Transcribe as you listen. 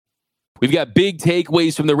We've got big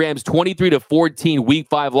takeaways from the Rams 23-14 Week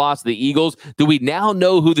 5 loss to the Eagles. Do we now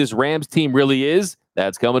know who this Rams team really is?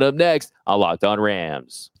 That's coming up next on Locked On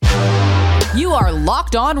Rams. You are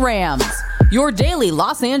Locked On Rams, your daily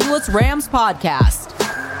Los Angeles Rams podcast.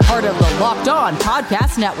 Part of the Locked On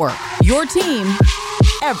Podcast Network, your team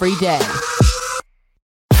every day.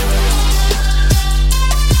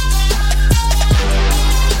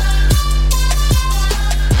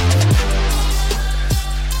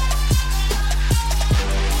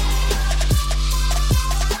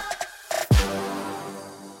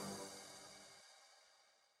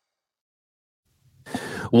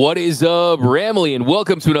 What is up, Ramley, and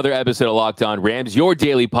welcome to another episode of Locked On Rams, your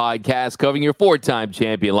daily podcast covering your four-time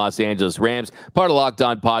champion Los Angeles Rams, part of Locked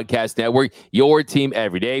On Podcast Network, your team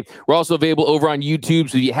every day. We're also available over on YouTube,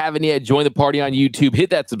 so if you haven't yet, join the party on YouTube, hit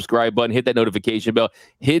that subscribe button, hit that notification bell,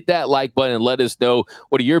 hit that like button, and let us know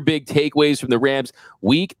what are your big takeaways from the Rams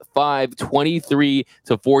Week 5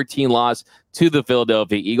 23-14 loss to the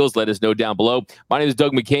Philadelphia Eagles. Let us know down below. My name is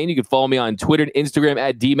Doug McCain. You can follow me on Twitter and Instagram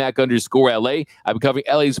at DMAC_LA. I've been covering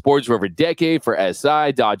LA sports for over a decade for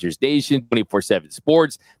SI, Dodgers Nation, 24/7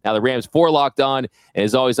 Sports. Now the Rams for Locked On. And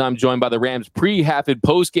as always, I'm joined by the Rams pre-half and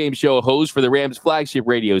post-game show host for the Rams flagship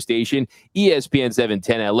radio station, ESPN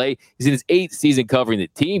 710 LA. He's in his 8th season covering the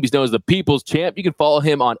team. He's known as the People's Champ. You can follow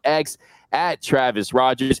him on X at Travis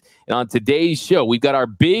Rogers. And on today's show, we've got our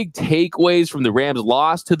big takeaways from the Rams'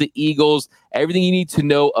 loss to the Eagles, everything you need to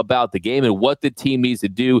know about the game and what the team needs to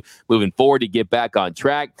do moving forward to get back on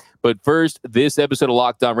track. But first, this episode of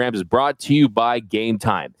Locked On Rams is brought to you by Game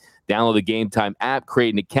Time. Download the Game Time app,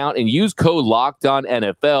 create an account, and use code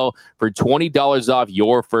LOCKEDONNFL for $20 off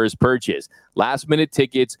your first purchase. Last-minute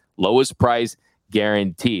tickets, lowest price,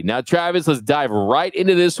 guaranteed. Now, Travis, let's dive right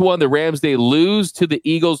into this one. The Rams, they lose to the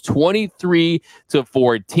Eagles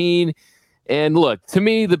 23-14. And look, to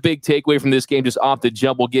me, the big takeaway from this game, just off the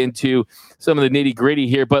jump, we'll get into some of the nitty gritty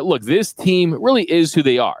here. But look, this team really is who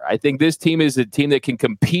they are. I think this team is a team that can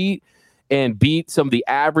compete and beat some of the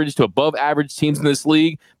average to above average teams in this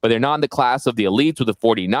league, but they're not in the class of the elites with the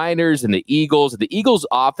 49ers and the Eagles. The Eagles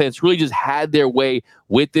offense really just had their way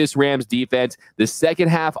with this Rams defense. The second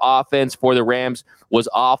half offense for the Rams was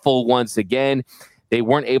awful once again. They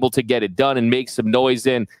weren't able to get it done and make some noise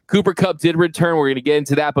in. Cooper Kupp did return. We're going to get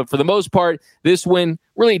into that. But for the most part, this win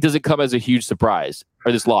really doesn't come as a huge surprise.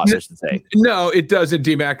 Or this loss, I should say. No, it doesn't,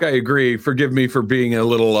 D-Mac. I agree. Forgive me for being a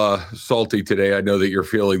little salty today. I know that you're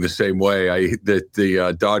feeling the same way. That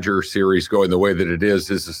the Dodger series going the way that it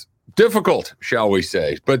is difficult, shall we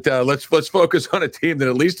say. But let's focus on a team that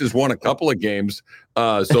at least has won a couple of games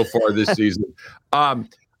so far this season. I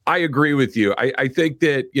agree with you. I think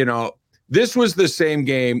that, this was the same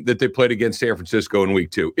game that they played against San Francisco in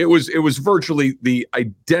Week 2. It was virtually the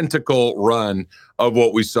identical run of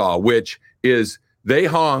what we saw, which is they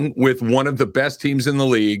hung with one of the best teams in the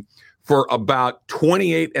league for about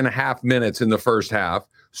 28 and a half minutes in the first half,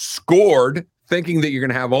 scored thinking that you're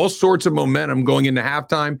going to have all sorts of momentum going into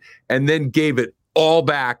halftime, and then gave it all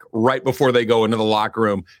back right before they go into the locker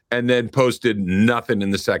room, and then posted nothing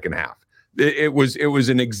in the second half. It was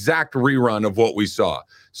an exact rerun of what we saw.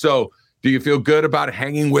 So do you feel good about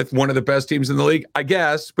hanging with one of the best teams in the league? I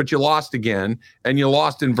guess, but you lost again, and you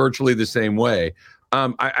lost in virtually the same way.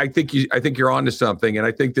 I think you're onto something, and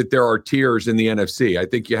I think that there are tiers in the NFC. I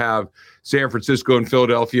think you have San Francisco and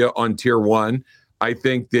Philadelphia on tier 1. I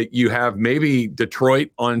think that you have maybe Detroit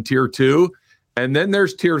on tier 2, and then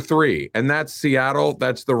there's tier 3, and that's Seattle,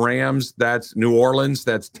 that's the Rams, that's New Orleans,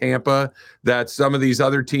 that's Tampa, that's some of these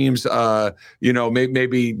other teams.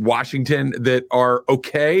 Maybe Washington that are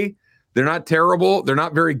okay. They're not terrible. They're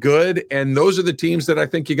not very good. And those are the teams that I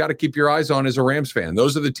think you got to keep your eyes on as a Rams fan.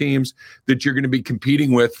 Those are the teams that you're going to be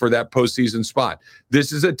competing with for that postseason spot.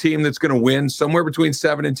 This is a team that's going to win somewhere between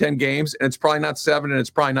 7 and 10 games, and it's probably not 7 and it's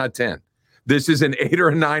probably not 10. This is an 8 or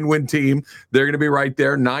a 9 win team. They're going to be right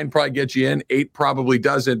there. 9 probably gets you in. 8 probably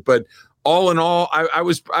doesn't. But all in all, I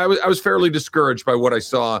was fairly discouraged by what I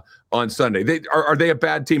saw on Sunday. Are they a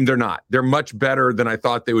bad team? They're not. They're much better than I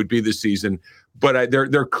thought they would be this season. But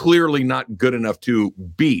they're clearly not good enough to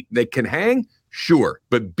beat. They can hang, sure,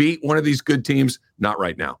 but beat one of these good teams, not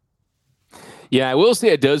right now. Yeah, I will say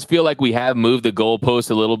it does feel like we have moved the goalpost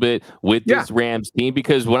a little bit with this Rams team,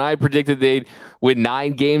 because when I predicted they'd win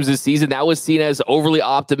 9 games this season, that was seen as overly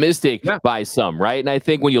optimistic by some, right? And I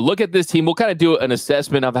think when you look at this team, we'll kind of do an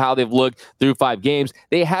assessment of how they've looked through 5 games.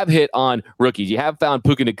 They have hit on rookies. You have found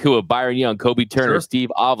Puka Nacua, Byron Young, Kobe Turner, Steve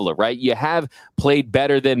Avila, right? You have played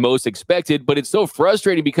better than most expected, but it's so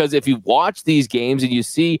frustrating because if you watch these games and you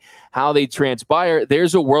see how they transpire,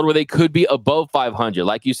 there's a world where they could be above 500.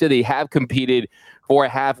 Like you said, they have competed for a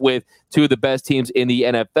half with two of the best teams in the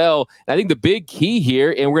NFL. And I think the big key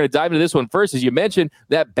here, and we're going to dive into this one first, as you mentioned,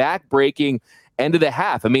 that back-breaking end of the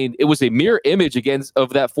half. I mean, it was a mirror image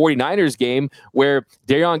of that 49ers game where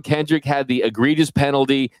Darion Kendrick had the egregious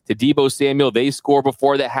penalty to Deebo Samuel. They score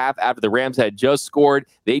before the half after the Rams had just scored.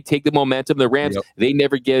 They take the momentum. The Rams, they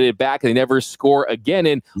never get it back. They never score again.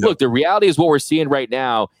 And look, the reality is what we're seeing right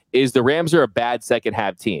now is the Rams are a bad second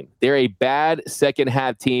half team. They're a bad second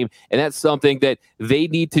half team, and that's something that they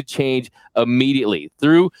need to change immediately.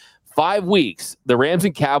 Through 5 weeks, the Rams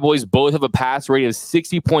and Cowboys both have a pass rating of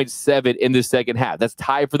 60.7 in the second half. That's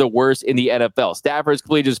tied for the worst in the NFL. Stafford's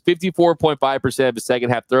completed just 54.5% of his second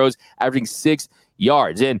half throws, averaging 6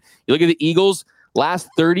 yards. And you look at the Eagles, last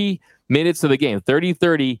 30 minutes of the game,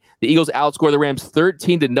 30-30, the Eagles outscore the Rams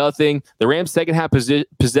 13-0. The Rams second half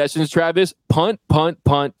possessions, Travis, punt,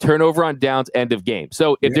 turnover on downs, end of game.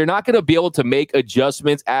 So if they're not going to be able to make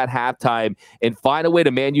adjustments at halftime and find a way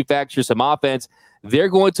to manufacture some offense, they're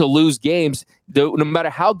going to lose games no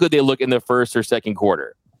matter how good they look in the first or second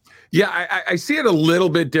quarter. Yeah, I see it a little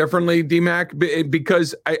bit differently, D-Mac,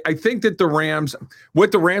 because I think that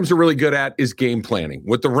what the Rams are really good at is game planning.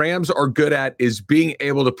 What the Rams are good at is being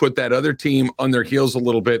able to put that other team on their heels a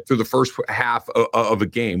little bit through the first half of a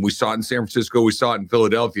game. We saw it in San Francisco. We saw it in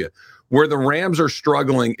Philadelphia. Where the Rams are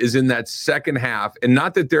struggling is in that second half, and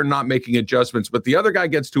not that they're not making adjustments, but the other guy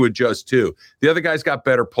gets to adjust too. The other guy's got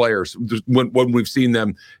better players when we've seen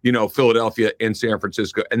them, Philadelphia and San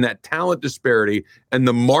Francisco, and that talent disparity and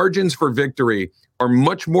the margins for victory are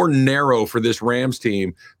much more narrow for this Rams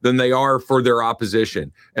team than they are for their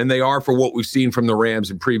opposition, and they are for what we've seen from the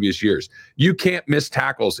Rams in previous years. You can't miss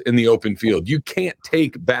tackles in the open field. You can't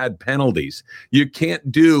take bad penalties. You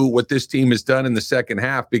can't do what this team has done in the second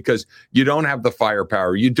half because you don't have the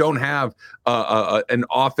firepower. You don't have an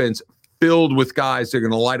offense filled with guys that are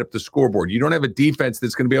going to light up the scoreboard. You don't have a defense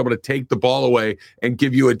that's going to be able to take the ball away and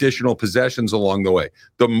give you additional possessions along the way.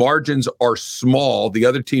 The margins are small. The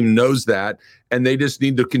other team knows that, and they just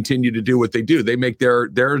need to continue to do what they do. They make their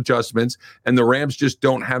adjustments, and the Rams just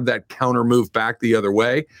don't have that counter move back the other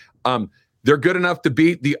way. They're good enough to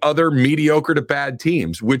beat the other mediocre to bad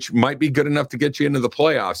teams, which might be good enough to get you into the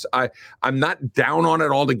playoffs. I'm not down on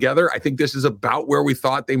it altogether. I think this is about where we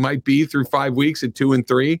thought they might be through 5 weeks at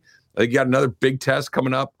 2-3. I think you got another big test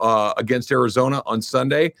coming up against Arizona on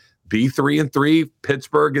Sunday. Be 3-3.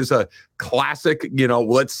 Pittsburgh is a classic,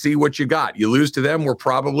 let's see what you got. You lose to them, we're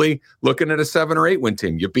probably looking at a 7 or 8 win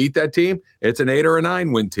team. You beat that team, it's an 8 or a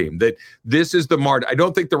 9 win team. This is the margin. I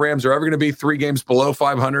don't think the Rams are ever going to be 3 games below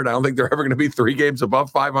 500. I don't think they're ever going to be 3 games above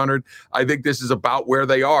 500. I think this is about where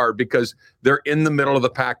they are because they're in the middle of the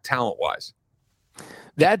pack talent-wise.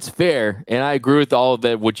 That's fair, and I agree with all of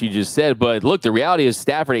that, what you just said. But look, the reality is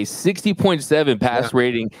Stafford, a 60.7 pass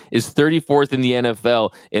rating, is 34th in the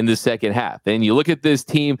NFL in the second half. And you look at this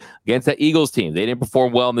team against that Eagles team, they didn't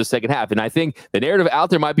perform well in the second half. And I think the narrative out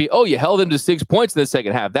there might be, oh, you held them to 6 points in the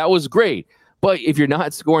second half. That was great. But if you're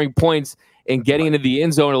not scoring points and getting into the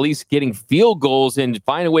end zone, at least getting field goals and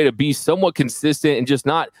find a way to be somewhat consistent and just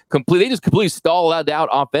not complete. They just completely stalled that out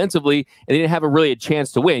offensively, and they didn't have a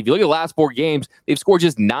chance to win. If you look at the last 4 games, they've scored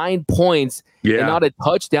just 9 points and not a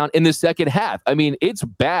touchdown in the second half. I mean, it's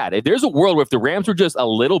bad. If there's a world where if the Rams were just a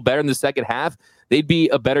little better in the second half, they'd be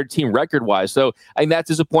a better team record-wise. So I think that's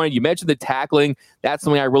disappointing. You mentioned the tackling. That's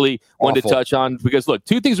something I really wanted to touch on because, look,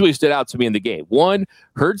 2 things really stood out to me in the game. One,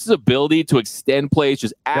 Hurts' ability to extend plays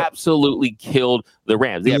just absolutely killed the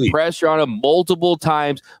Rams. They had pressure on him multiple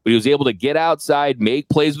times, but he was able to get outside, make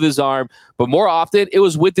plays with his arm. But more often, it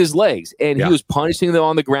was with his legs, and he was punishing them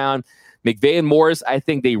on the ground. McVay and Morris, I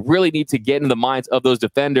think they really need to get in the minds of those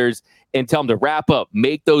defenders and tell them to wrap up,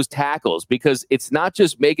 make those tackles, because it's not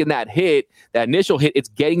just making that hit, that initial hit, it's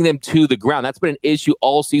getting them to the ground. That's been an issue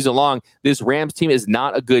all season long. This Rams team is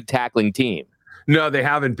not a good tackling team. No, they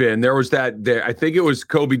haven't been. There was I think it was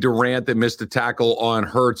Kobe Durant that missed a tackle on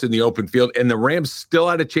Hurts in the open field, and the Rams still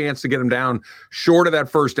had a chance to get him down short of that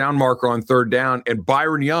first down marker on 3rd down, and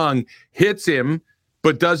Byron Young hits him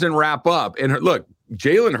but doesn't wrap up. And look,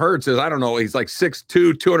 Jalen Hurts is, I don't know, he's like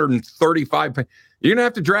 6'2", 235. You're going to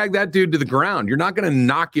have to drag that dude to the ground. You're not going to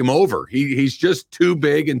knock him over. He's just too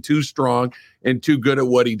big and too strong and too good at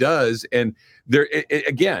what he does. And there,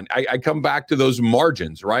 again, I come back to those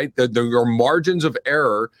margins, right? There are margins of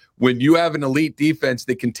error when you have an elite defense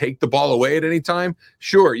that can take the ball away at any time.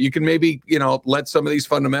 Sure, you can maybe, let some of these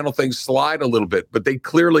fundamental things slide a little bit, but they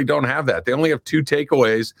clearly don't have that. They only have 2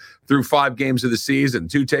 takeaways through 5 games of the season,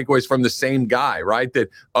 2 takeaways from the same guy, right? That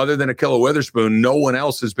other than Ahkello Witherspoon, no one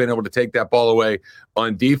else has been able to take that ball away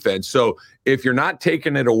on defense. So if you're not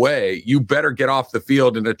taking it away, you better get off the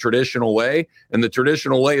field in a traditional way and the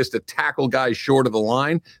traditional way is to tackle guys short of the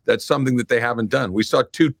line. That's something that they haven't done. We saw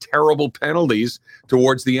 2 terrible penalties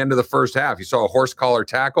towards the end of the first half. You saw a horse collar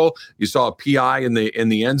tackle. You saw a PI in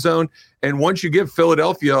the end zone. And once you give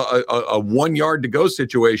Philadelphia a 1 yard to go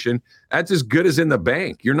situation, that's as good as in the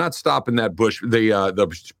bank. You're not stopping that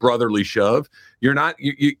the brotherly shove. You're not.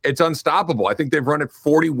 It's unstoppable. I think they've run it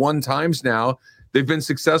 41 times now. They've been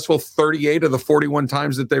successful 38 of the 41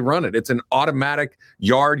 times that they run it. It's an automatic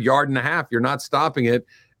yard and a half. You're not stopping it.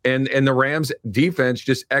 And the Rams defense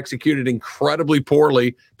just executed incredibly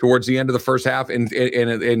poorly towards the end of the first half, and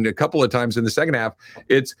a couple of times in the second half.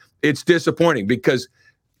 It's disappointing because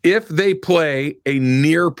if they play a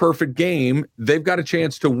near perfect game, they've got a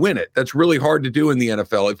chance to win it. That's really hard to do in the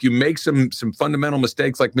NFL. If you make some fundamental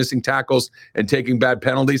mistakes like missing tackles and taking bad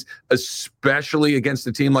penalties, especially against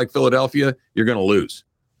a team like Philadelphia, you're going to lose.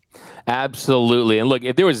 Absolutely. And look,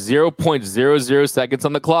 if there was 0.00 seconds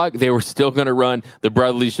on the clock, they were still going to run the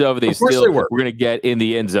brotherly shove. They were going to get in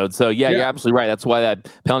the end zone. So, yeah, you're absolutely right. That's why that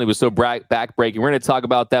penalty was so backbreaking. We're going to talk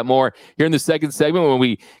about that more here in the second segment when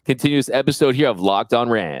we continue this episode here of Locked On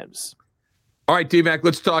Rams. All right, D-Mac,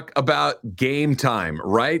 let's talk about Game Time,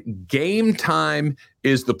 right? Game Time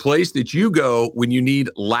is the place that you go when you need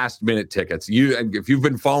last-minute tickets. If you've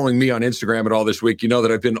been following me on Instagram at all this week, you know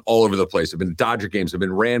that I've been all over the place. I've been Dodger games. I've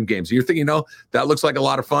been Ram games. You're thinking, that looks like a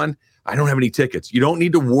lot of fun. I don't have any tickets. You don't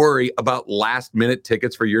need to worry about last-minute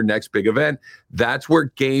tickets for your next big event. That's where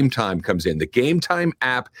Game Time comes in. The Game Time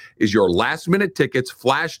app is your last-minute tickets,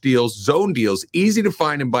 flash deals, zone deals, easy to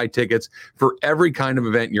find and buy tickets for every kind of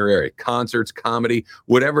event in your area. Concerts, comedy,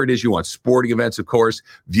 whatever it is you want. Sporting events, of course.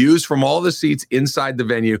 Views from all the seats inside the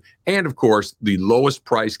venue. And, of course, the lowest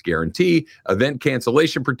price guarantee, event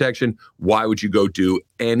cancellation protection. Why would you go do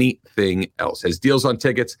anything else? Has deals on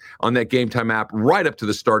tickets on that Game Time app right up to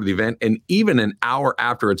the start of the event. And even an hour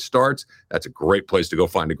after it starts, that's a great place to go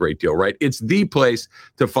find a great deal, right? It's the place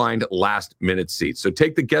to find last-minute seats. So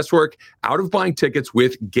take the guesswork out of buying tickets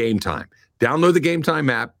with Game Time. Download the Game Time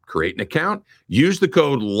app, create an account, use the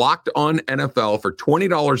code LOCKEDONNFL for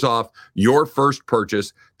 $20 off your first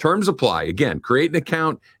purchase. Terms apply. Again, create an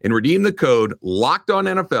account and redeem the code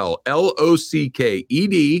LOCKEDONNFL,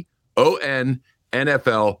 LOCKEDON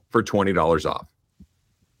for $20 off.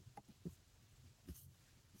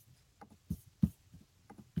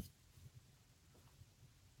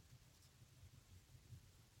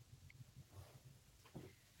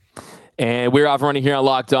 And we're off running here on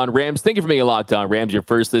Locked On Rams. Thank you for making Locked On Rams your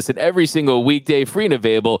first listen every single weekday, free and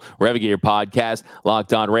available wherever you get your podcast.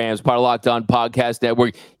 Locked On Rams, part of Locked On Podcast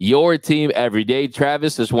Network, your team every day.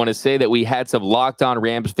 Travis, just want to say that we had some Locked On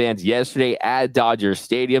Rams fans yesterday at Dodger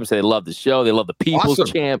Stadium. So they love the show. They love the People's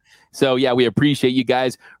Champ. So, yeah, we appreciate you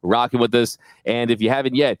guys rocking with us. And if you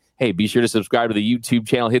haven't yet, hey, be sure to subscribe to the YouTube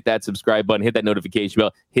channel. Hit that subscribe button. Hit that notification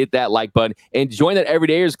bell. Hit that like button. And join that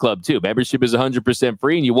Everydayers Club, too. Membership is 100%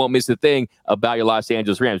 free, and you won't miss a thing about your Los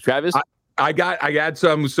Angeles Rams. Travis? I got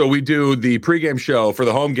some. So we do the pregame show for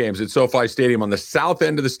the home games at SoFi Stadium on the south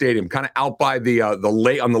end of the stadium, kind of out by the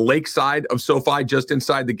lake, on the lake side of SoFi, just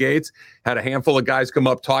inside the gates. Had a handful of guys come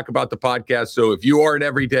up, talk about the podcast. So if you are an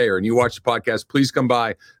everydayer and you watch the podcast, please come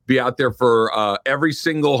by, be out there for every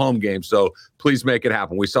single home game. So please make it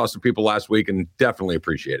happen. We saw some people last week and definitely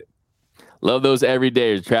appreciate it. Love those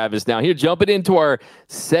everydayers, Travis. Now here, jumping into our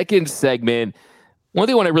second segment. One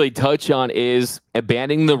thing I want to really touch on is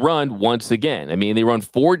abandoning the run once again. I mean, they run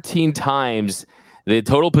 14 times. The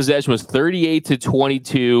total possession was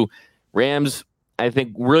 38-22. Rams, I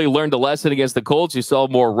think, really learned a lesson against the Colts. You saw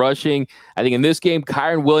more rushing. I think in this game,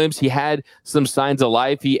 Kyren Williams, he had some signs of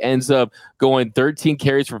life. He ends up going 13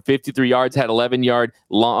 carries for 53 yards, had 11-yard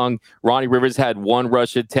long. Ronnie Rivers had 1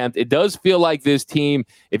 rush attempt. It does feel like this team,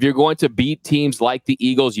 if you're going to beat teams like the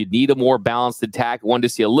Eagles, you need a more balanced attack. Wanted to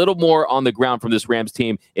see a little more on the ground from this Rams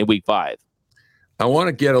team in Week 5. I want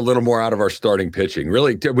to get a little more out of our starting pitching.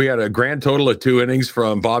 Really, we had a grand total of 2 innings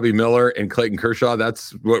from Bobby Miller and Clayton Kershaw.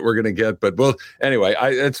 That's what we're going to get. But anyway,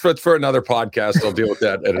 it's for another podcast. I'll deal with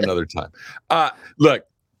that at another time. Look,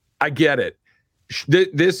 I get it.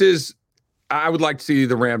 I would like to see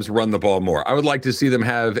the Rams run the ball more. I would like to see them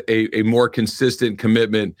have a more consistent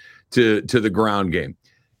commitment to the ground game.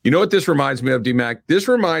 You know what this reminds me of, D-Mac? This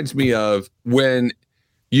reminds me of when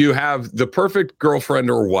you have the perfect girlfriend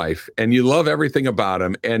or wife and you love everything about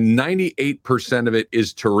them and 98% of it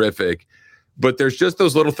is terrific, but there's just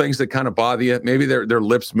those little things that kind of bother you. Maybe their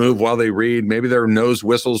lips move while they read. Maybe their nose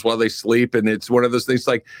whistles while they sleep. And it's one of those things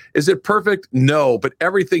like, is it perfect? No, but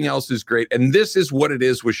everything else is great. And this is what it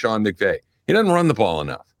is with Sean McVay. He doesn't run the ball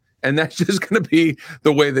enough. And that's just going to be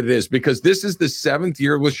the way that it is, because this is the 7th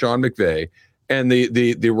year with Sean McVay. And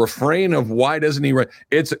the refrain of why doesn't he run?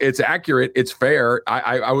 It's accurate. It's fair.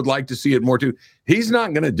 I would like to see it more too. He's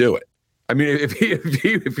not going to do it. I mean,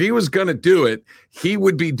 if he was going to do it, he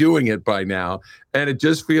would be doing it by now. And it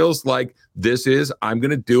just feels like I'm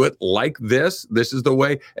going to do it like this. This is the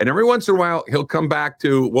way. And every once in a while, he'll come back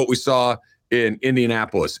to what we saw in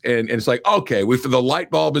Indianapolis. And it's like, okay, the light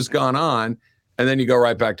bulb has gone on. And then you go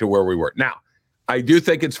right back to where we were. Now, I do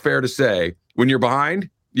think it's fair to say when you're behind,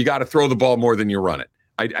 you got to throw the ball more than you run it.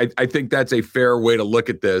 I think that's a fair way to look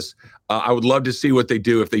at this. I would love to see what they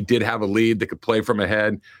do if they did have a lead that could play from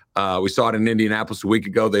ahead. We saw it in Indianapolis a week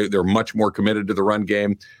ago. They're much more committed to the run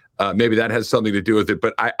game. Maybe that has something to do with it.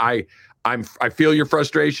 But I feel your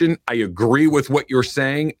frustration. I agree with what you're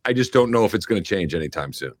saying. I just don't know if it's going to change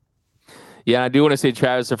anytime soon. Yeah, I do want to say,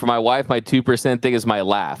 Travis, so for my wife, my 2% thing is my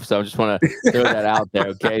laugh. So I just want to throw that out there.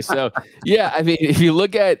 Okay. So, yeah, I mean, if you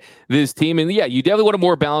look at this team, and yeah, you definitely want a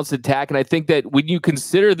more balanced attack. And I think that when you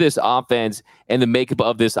consider this offense and the makeup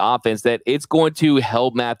of this offense, that it's going to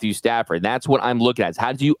help Matthew Stafford. That's what I'm looking at. Is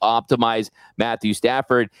how do you optimize Matthew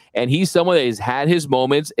Stafford? And he's someone that has had his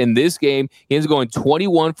moments in this game. He's going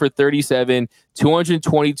 21 for 37,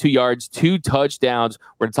 222 yards, 2 touchdowns.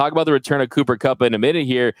 We're going to talk about the return of Cooper Kupp in a minute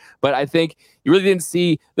here, but I think you really didn't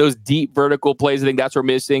see those deep vertical plays. I think that's what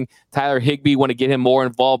we're missing. Tyler Higbee, want to get him more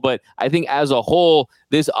involved, but I think as a whole,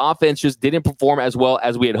 this offense just didn't perform as well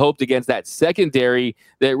as we had hoped against that secondary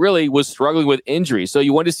that really was struggling with injuries. So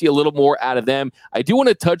you want to see a little more out of them. I do want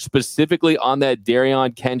to touch specifically on that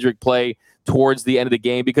Derion Kendrick play towards the end of the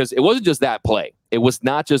game, because it wasn't just that play. It was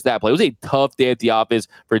not just that play. It was a tough day at the office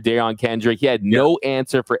for Derion Kendrick. He had no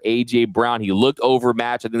answer for A.J. Brown. He looked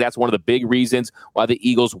overmatched. I think that's one of the big reasons why the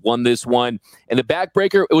Eagles won this one. And the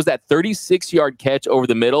backbreaker, it was that 36-yard catch over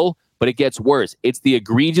the middle, but it gets worse. It's the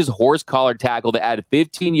egregious horse collar tackle that added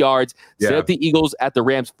 15 yards, set up the Eagles at the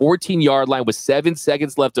Rams' 14-yard line with 7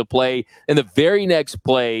 seconds left to play. And the very next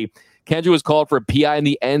play, Kendrick was called for a PI in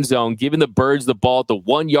the end zone, giving the Birds the ball at the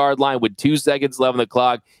 1-yard line with 2 seconds left on the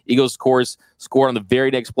clock. Eagles, of course, scored on the very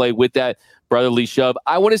next play with that brotherly shove.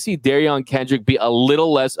 I want to see Derion Kendrick be a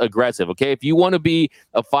little less aggressive, okay? If you want to be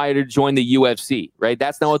a fighter, join the UFC, right?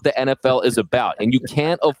 That's not what the NFL is about. And you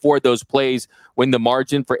can't afford those plays when the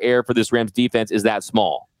margin for error for this Rams defense is that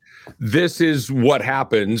small. This is what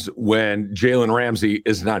happens when Jalen Ramsey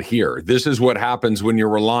is not here. This is what happens when you're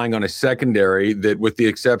relying on a secondary that, with the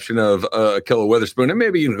exception of Ahkello Witherspoon, and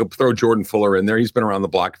maybe you can throw Jordan Fuller in there. He's been around the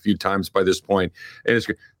block a few times by this point. And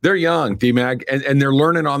they're young, D-Mag, and they're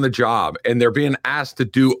learning on the job, and they're being asked to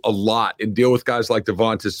do a lot and deal with guys like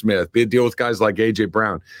Devonta Smith, deal with guys like A.J.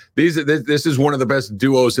 Brown. This is one of the best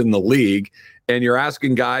duos in the league. And you're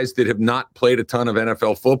asking guys that have not played a ton of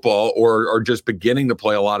NFL football or are just beginning to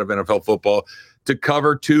play a lot of NFL football to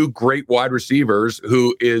cover 2 great wide receivers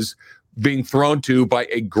who is being thrown to by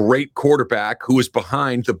a great quarterback who is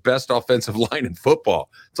behind the best offensive line in football.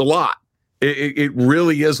 It's a lot. It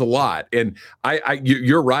really is a lot. And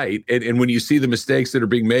you're right. And when you see the mistakes that are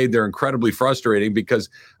being made, they're incredibly frustrating, because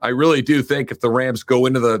I really do think if the Rams go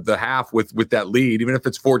into the half with that lead, even if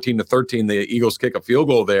it's 14-13, the Eagles kick a field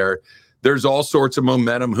goal there, there's all sorts of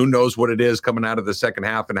momentum. Who knows what it is coming out of the second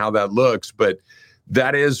half and how that looks. But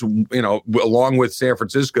that is, along with San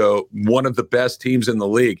Francisco, one of the best teams in the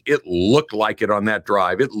league. It looked like it on that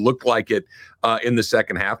drive. It looked like it in the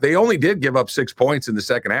second half. They only did give up 6 points in the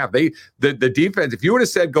second half. The defense, if you would have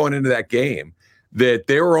said going into that game that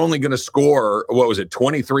they were only going to score,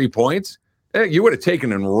 23 points, you would have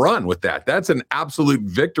taken and run with that. That's an absolute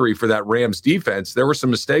victory for that Rams defense. There were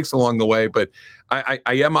some mistakes along the way, but I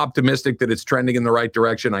am optimistic that it's trending in the right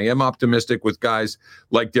direction. I am optimistic with guys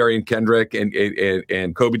like Derion Kendrick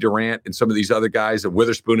and Kobe Durant and some of these other guys. And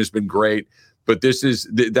Witherspoon has been great, but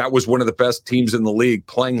that was one of the best teams in the league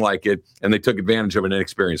playing like it, and they took advantage of an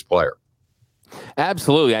inexperienced player.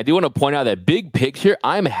 Absolutely. I do want to point out that big picture,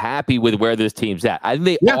 I'm happy with where this team's at. I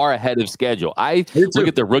think they are ahead of schedule. I look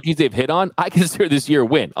at the rookies they've hit on. I consider this year a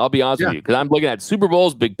win. I'll be honest with you, because I'm looking at Super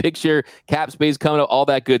Bowls, big picture, cap space coming up, all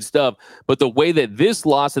that good stuff. But the way that this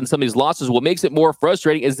loss and some of these losses, what makes it more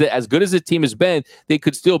frustrating is that as good as this team has been, they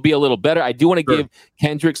could still be a little better. I do want to give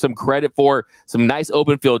Kendrick some credit for some nice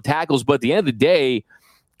open field tackles, but at the end of the day,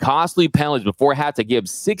 costly penalties before had to give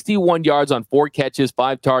 61 yards on 4 catches,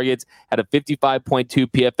 5 targets, had a 55.2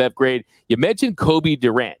 PFF grade. You mentioned Kobe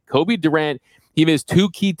Durant. Kobe Durant, he missed 2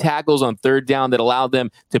 key tackles on 3rd down that allowed them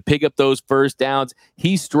to pick up those first downs.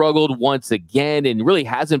 He struggled once again and really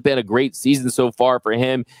hasn't been a great season so far for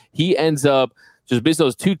him. He ends up just missing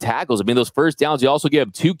those 2 tackles. I mean, those first downs, he also gave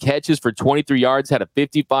him 2 catches for 23 yards, had a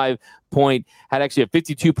 52.8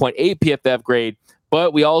 PFF grade.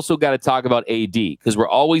 But we also got to talk about AD because we're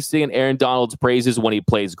always seeing Aaron Donald's praises when he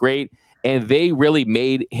plays great. And they really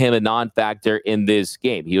made him a non-factor in this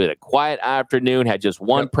game. He had a quiet afternoon, had just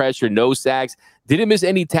one pressure, no sacks, didn't miss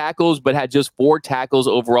any tackles, but had just 4 tackles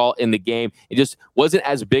overall in the game. It just wasn't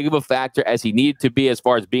as big of a factor as he needed to be as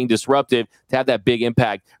far as being disruptive to have that big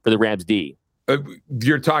impact for the Rams D.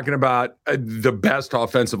 You're talking about the best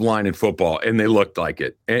offensive line in football, and they looked like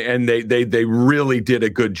it. And they really did a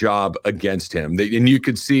good job against him. And you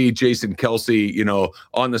could see Jason Kelsey,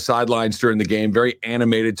 on the sidelines during the game, very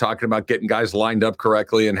animated, talking about getting guys lined up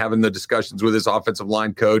correctly and having the discussions with his offensive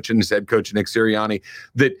line coach and his head coach, Nick Sirianni,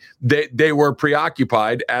 that they were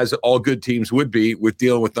preoccupied, as all good teams would be, with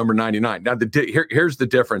dealing with number 99. Now, here's the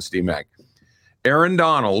difference, D-Mac. Aaron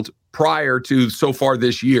Donald, prior to so far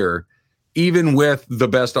this year, even with the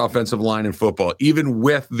best offensive line in football, even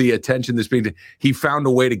with the attention that's being, he found a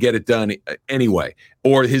way to get it done anyway.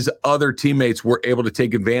 Or his other teammates were able to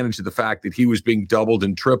take advantage of the fact that he was being doubled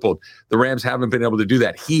and tripled. The Rams haven't been able to do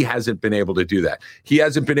that. He hasn't been able to do that. He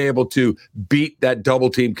hasn't been able to beat that double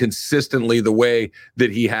team consistently the way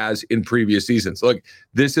that he has in previous seasons. Look,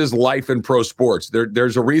 this is life in pro sports.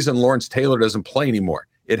 There's a reason Lawrence Taylor doesn't play anymore.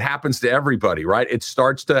 It happens to everybody, right? It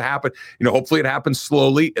starts to happen. Hopefully it happens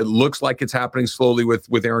slowly. It looks like it's happening slowly with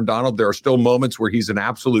Aaron Donald. There are still moments where he's an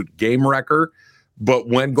absolute game wrecker, but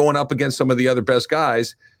when going up against some of the other best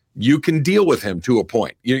guys, you can deal with him to a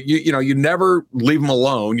point. You never leave him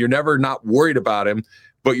alone. You're never not worried about him,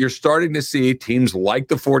 but you're starting to see teams like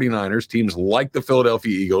the 49ers, teams like the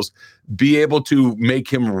Philadelphia Eagles be able to make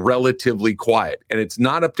him relatively quiet. And it's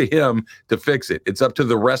not up to him to fix it. It's up to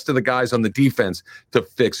the rest of the guys on the defense to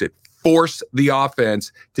fix it. Force the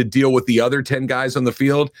offense to deal with the other 10 guys on the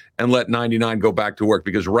field and let 99 go back to work,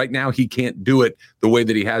 because right now he can't do it the way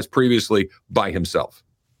that he has previously by himself.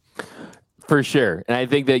 For sure. And I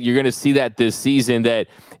think that you're going to see that this season, that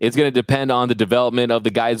it's going to depend on the development of the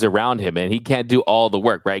guys around him. And he can't do all the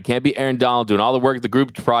work, right? It can't be Aaron Donald doing all the work, the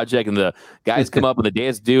group project, and the guys come up on the day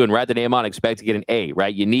it's due and write the name on, expect to get an A,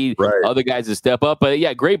 right? You need other guys to step up. But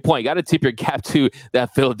yeah, great point. You got to tip your cap to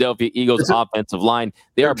that Philadelphia Eagles offensive line.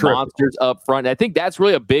 They are monsters up front. And I think that's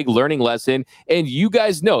really a big learning lesson. And you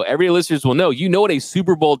guys know, every listeners will know, what a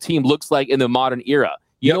Super Bowl team looks like in the modern era.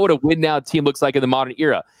 You know what a win now team looks like in the modern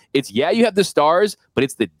era. It's, you have the stars, but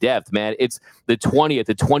it's the depth, man. It's the 20th,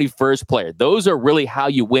 the 21st player. Those are really how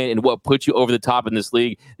you win and what puts you over the top in this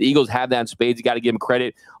league. The Eagles have that in spades. You got to give them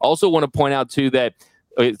credit. Also want to point out, too, that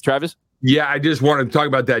Travis? Yeah, I just wanted to talk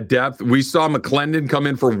about that depth. We saw McClendon come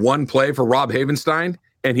in for one play for Rob Havenstein,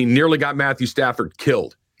 and he nearly got Matthew Stafford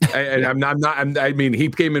killed. And he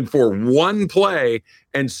came in for one play,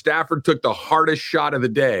 and Stafford took the hardest shot of the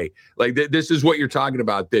day. Like this is what you're talking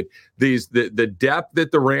about, that the depth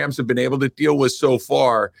that the Rams have been able to deal with so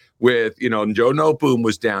far with, Joe Noteboom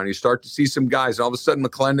was down. You start to see some guys. All of a sudden,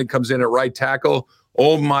 McClendon comes in at right tackle.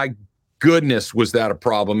 Oh my goodness, was that a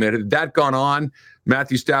problem? And had that gone on,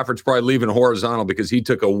 Matthew Stafford's probably leaving horizontal because he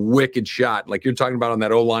took a wicked shot. Like you're talking about on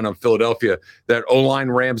that O-line on Philadelphia, that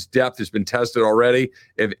O-line Rams depth has been tested already.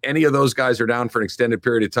 If any of those guys are down for an extended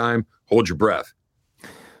period of time, hold your breath.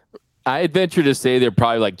 I'd venture to say they're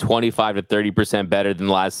probably like 25 to 30% better than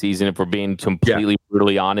last season, if we're being completely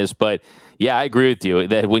brutally honest. But yeah, I agree with you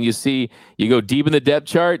that when you go deep in the depth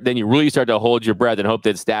chart, then you really start to hold your breath and hope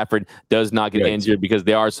that Stafford does not get injured, because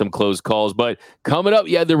there are some close calls. But coming up,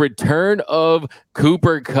 the return of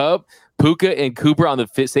Cooper Kupp. Puka and Cooper on the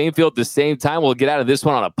same field at the same time. We'll get out of this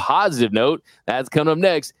one on a positive note. That's coming up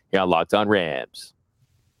next here on Locked On Rams.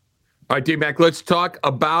 All right, D-Mac, let's talk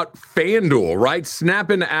about FanDuel, right?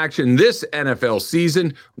 Snap into action this NFL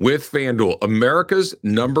season with FanDuel, America's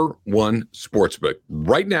 #1 sportsbook.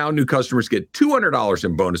 Right now, new customers get $200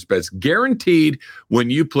 in bonus bets guaranteed when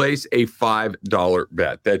you place a $5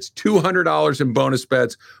 bet. That's $200 in bonus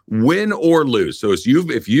bets, win or lose. So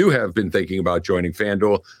if you have been thinking about joining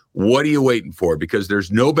FanDuel, what are you waiting for? Because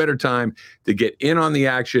there's no better time to get in on the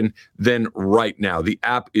action than right now. The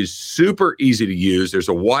app is super easy to use. There's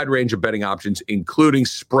a wide range of betting options, including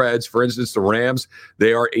spreads. For instance, the Rams,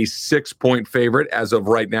 they are a 6-point favorite as of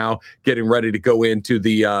right now, getting ready to go into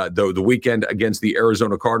the weekend against the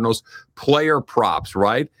Arizona Cardinals. Player props,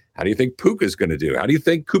 right? How do you think Puka is going to do? How do you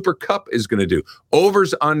think Cooper Kupp is going to do?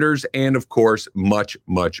 Overs, unders, and of course, much,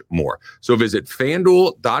 much more. So visit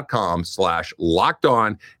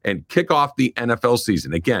FanDuel.com/lockedon and kick off the NFL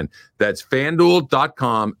season. Again, that's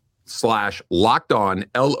FanDuel.com/lockedon,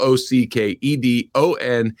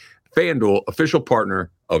 LOCKEDON, FanDuel, official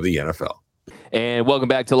partner of the NFL. And welcome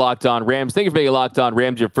back to Locked On Rams. Thank you for making Locked On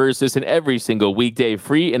Rams your first listen every single weekday,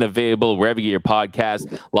 free and available wherever you get your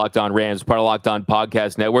podcast. Locked On Rams, part of Locked On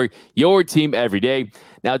Podcast Network, your team every day.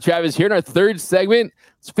 Now, Travis, here in our third segment,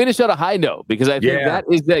 let's finish on a high note because I think that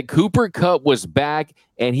is that Cooper Kupp was back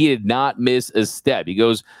and he did not miss a step. He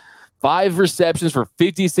goes 5 receptions for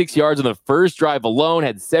 56 yards on the first drive alone,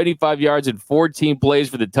 had 75 yards and 14 plays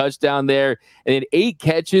for the touchdown there, and then 8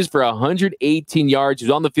 catches for 118 yards. He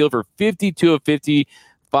was on the field for 52 of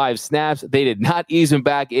 55 snaps. They did not ease him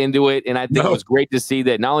back into it, and I think it was great to see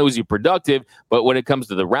that not only was he productive, but when it comes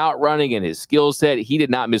to the route running and his skill set, he did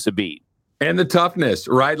not miss a beat. And the toughness,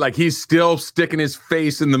 right? Like he's still sticking his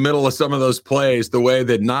face in the middle of some of those plays the way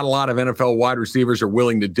that not a lot of NFL wide receivers are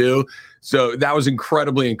willing to do. So that was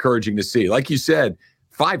incredibly encouraging to see. Like you said,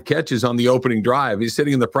 5 catches on the opening drive. He's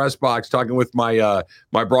sitting in the press box talking with my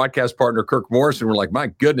my broadcast partner, Kirk Morrison. We're like, my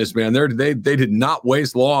goodness, man, they did not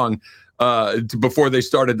waste long before they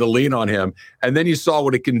started to lean on him. And then you saw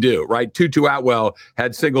what it can do, right? Tutu Atwell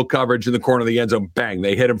had single coverage in the corner of the end zone. Bang,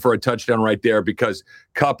 they hit him for a touchdown right there because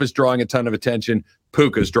Kupp is drawing a ton of attention.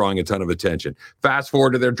 Puka's drawing a ton of attention. Fast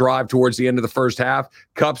forward to their drive towards the end of the first half.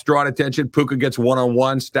 Kupp's drawing attention. Puka gets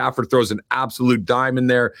one-on-one. Stafford throws an absolute dime in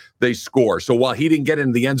there. They score. So while he didn't get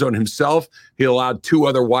into the end zone himself, he allowed 2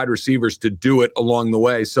 other wide receivers to do it along the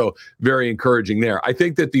way. So very encouraging there. I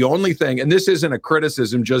think that the only thing, and this isn't a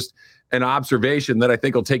criticism, just an observation that I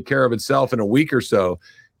think will take care of itself in a week or so,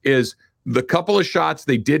 is the couple of shots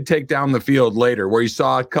they did take down the field later where you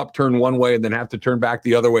saw Kupp turn one way and then have to turn back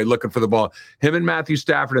the other way looking for the ball. Him and Matthew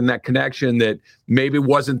Stafford and that connection that maybe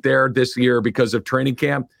wasn't there this year because of training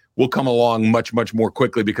camp will come along much, much more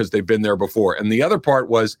quickly because they've been there before. And the other part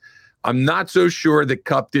was I'm not so sure that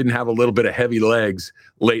Kupp didn't have a little bit of heavy legs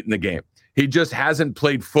late in the game. He just hasn't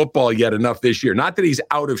played football yet enough this year. Not that he's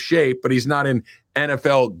out of shape, but he's not in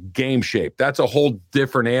NFL game shape. That's a whole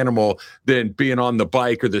different animal than being on the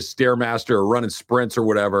bike or the Stairmaster or running sprints or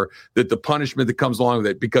whatever, that the punishment that comes along with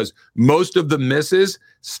it, because most of the misses,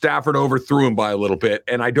 Stafford overthrew him by a little bit.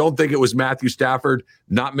 And I don't think it was Matthew Stafford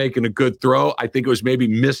not making a good throw. I think it was maybe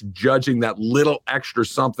misjudging that little extra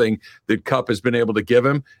something that Kupp has been able to give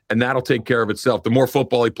him, and that'll take care of itself. The more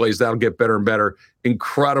football he plays, that'll get better and better.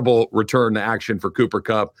 Incredible return to action for Cooper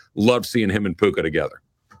Kupp. Love seeing him and Puka together.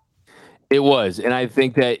 It was. And I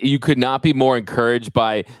think that you could not be more encouraged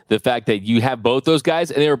by the fact that you have both those guys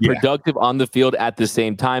and they were productive on the field at the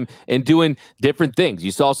same time and doing different things.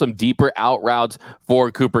 You saw some deeper out routes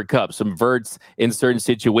for Cooper Kupp, some verts in certain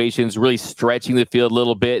situations, really stretching the field a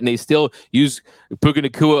little bit. And they still use Puka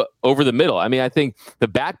Nacua over the middle. I mean, I think the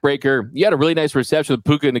backbreaker, you had a really nice reception with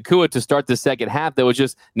Puka Nacua to start the second half that was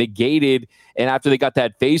just negated. And after they got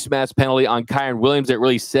that face mask penalty on Kyren Williams, that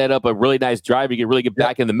really set up a really nice drive. You could really get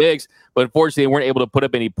back in the mix. But unfortunately, they weren't able to put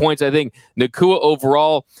up any points. I think Nacua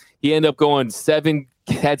overall, he ended up going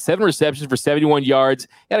had 7 receptions for 71 yards.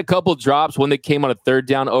 He had a couple drops, one that came on a third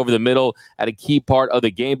down over the middle at a key part of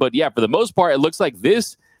the game. But yeah, for the most part, it looks like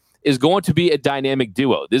this is going to be a dynamic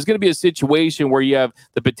duo. This is going to be a situation where you have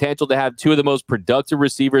the potential to have 2 of the most productive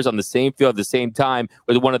receivers on the same field at the same time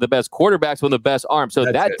with one of the best quarterbacks, one of the best arms. So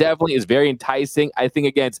that definitely is very enticing. I think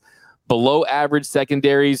against below average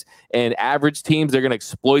secondaries and average teams, they're going to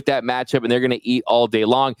exploit that matchup and they're going to eat all day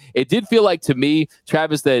long. It did feel like to me,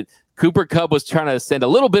 Travis, that Cooper Kupp was trying to send a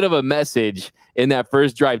little bit of a message in that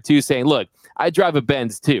first drive too, saying, look, I drive a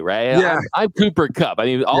Benz too, right? Yeah. I'm Cooper Kupp. I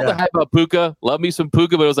mean, all the hype about Puka, love me some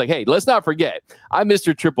Puka, but it was like, hey, let's not forget, I'm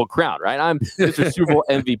Mr. Triple Crown, right? I'm Mr. Super Bowl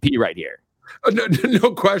MVP right here.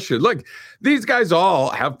 No question. Look, these guys all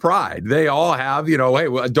have pride. They all have, hey,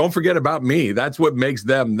 well, don't forget about me. That's what makes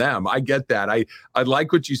them them. I get that. I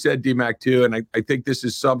like what you said, D-Mac, too. And I think this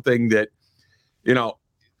is something that,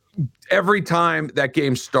 every time that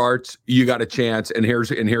game starts, you got a chance. And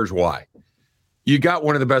here's why. You got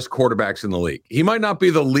one of the best quarterbacks in the league. He might not be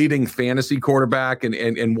the leading fantasy quarterback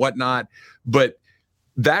and whatnot, but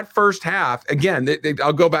that first half, again,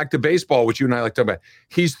 I'll go back to baseball, which you and I like to talk about.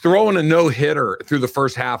 He's throwing a no-hitter through the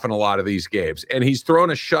first half in a lot of these games, and he's thrown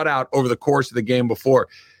a shutout over the course of the game before.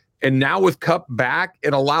 And now with Kupp back,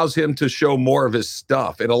 it allows him to show more of his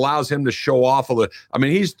stuff. It allows him to show off a little. I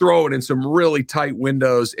mean, he's throwing in some really tight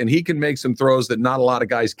windows, and he can make some throws that not a lot of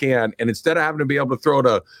guys can. And instead of having to be able to throw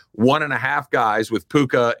to 1.5 guys with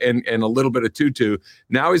Puka and a little bit of Tutu,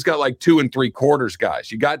 now he's got like 2 3/4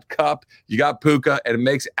 guys. You got Kupp, you got Puka, and it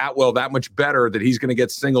makes Atwell that much better that he's going to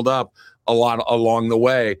get singled up a lot along the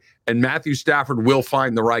way. And Matthew Stafford will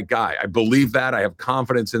find the right guy. I believe that. I have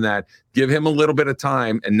confidence in that. Give him a little bit of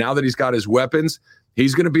time. And now that he's got his weapons,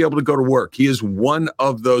 he's going to be able to go to work. He is one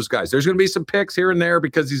of those guys. There's going to be some picks here and there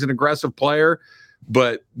because he's an aggressive player.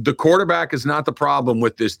 But the quarterback is not the problem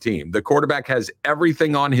with this team. The quarterback has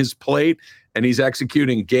everything on his plate, and he's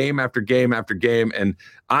executing game after game after game. And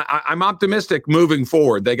I'm optimistic moving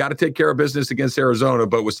forward. They got to take care of business against Arizona,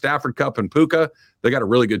 but with Stafford, Kupp, and Puka, they got a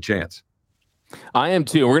really good chance. I am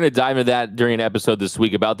too. We're going to dive into that during an episode this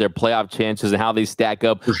week about their playoff chances and how they stack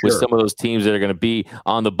up with some of those teams that are going to be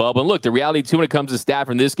on the bubble. And look, the reality too when it comes to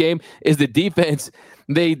Stafford in this game is the defense.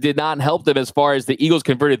 They did not help them as far as the Eagles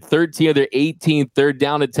converted 13 of their 18 third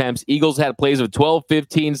down attempts. Eagles had plays of 12,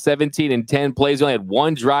 15, 17, and 10 plays. They only had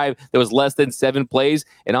one drive that was less than 7 plays.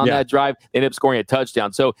 And on that drive, they ended up scoring a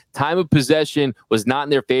touchdown. So time of possession was not in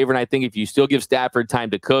their favor. And I think if you still give Stafford time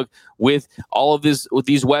to cook with all of this, with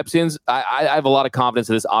these weapons, I have a lot of confidence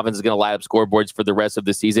that this offense is going to light up scoreboards for the rest of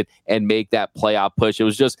the season and make that playoff push. It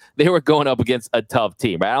was just, they were going up against a tough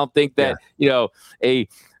team, right? I don't think that,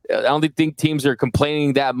 I don't think teams are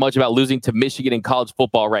complaining that much about losing to Michigan in college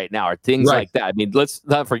football right now or things like that. I mean, let's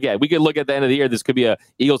not forget. We could look at the end of the year. This could be a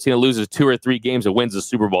Eagles team that loses 2 or 3 games and wins the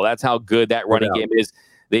Super Bowl. That's how good that running game is.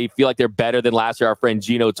 They feel like they're better than last year. Our friend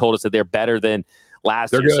Gino told us that they're better than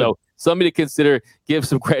last year. Good. So something to consider. Give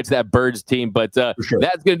some credit to that Birds team. But that's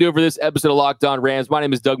going to do it for this episode of Locked On Rams. My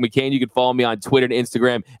name is Doug McCain. You can follow me on Twitter and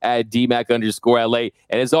Instagram at DMAC_LA.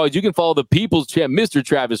 And as always, you can follow the People's Champ, Mr.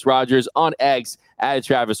 Travis Rogers, on X at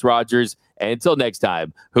Travis Rogers. And until next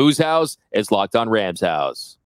time, whose house is Locked On Rams house?